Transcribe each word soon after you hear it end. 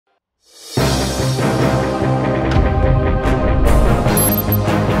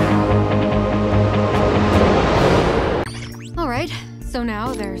So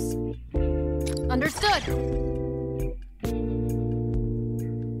now there's... Understood!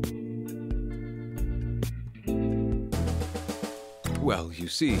 Well, you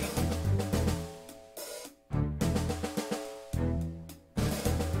see...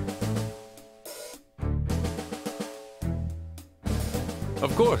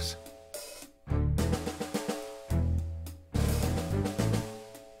 Of course.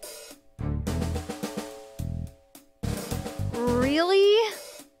 Really?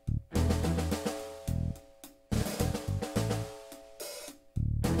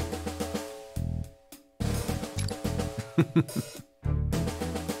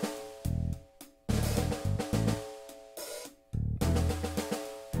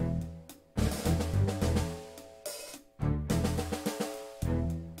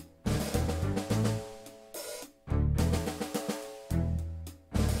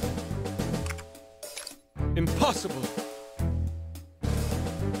 Impossible!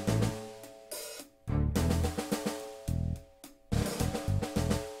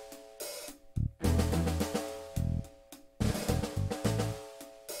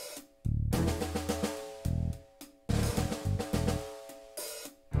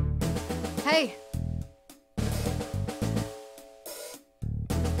 Hey.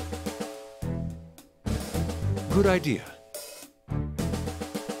 Good idea.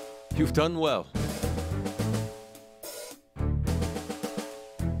 You've done well.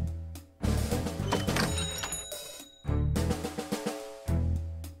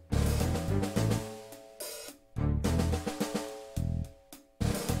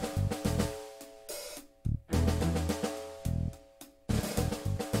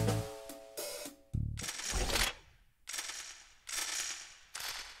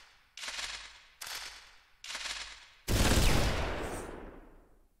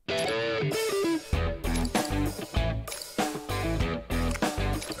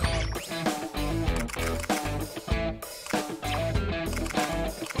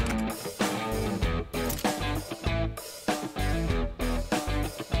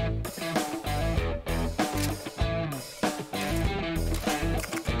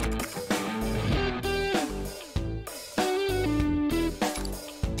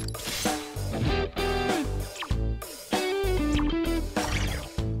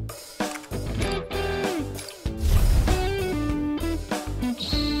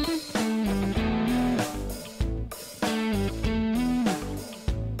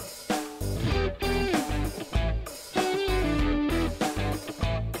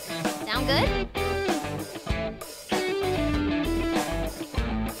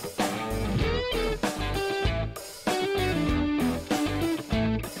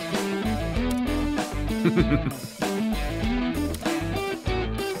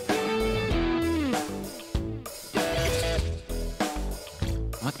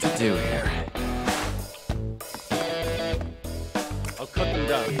 What to do here? I'll cut them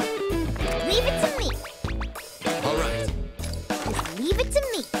down. Leave it to me. All right. Just leave it to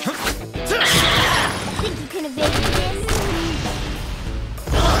me. Think you can evade this?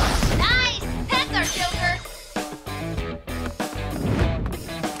 Nice! That's our Joker!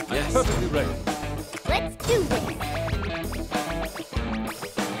 I'm perfectly ready. Let's do this.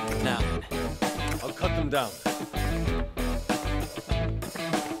 Now then. I'll cut them down.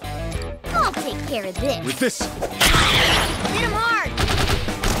 I'll take care of this. With this. Hit him hard.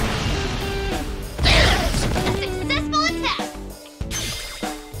 A successful attack!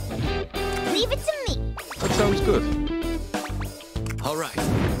 Leave it to me. That sounds good. All right.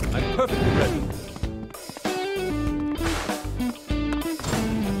 I'm perfectly ready.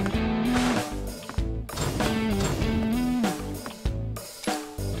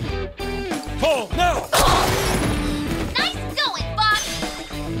 Fall now! Nice going, Fox!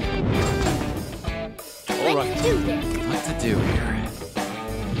 All right. Let's do this. What to do here?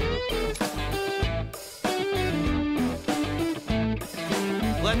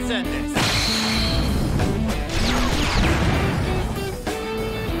 Let's end this.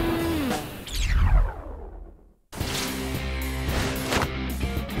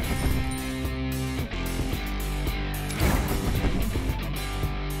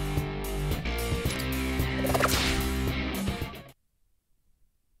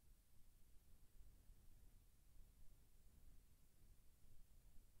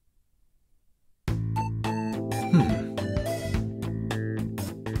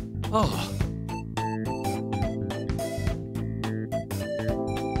 Oh.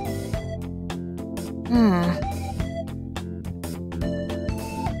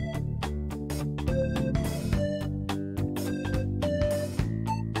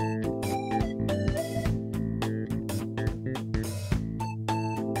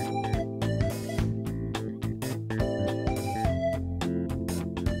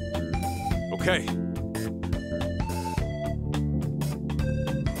 Okay.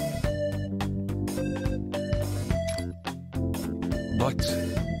 But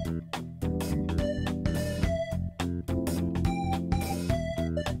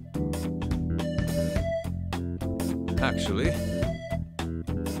actually,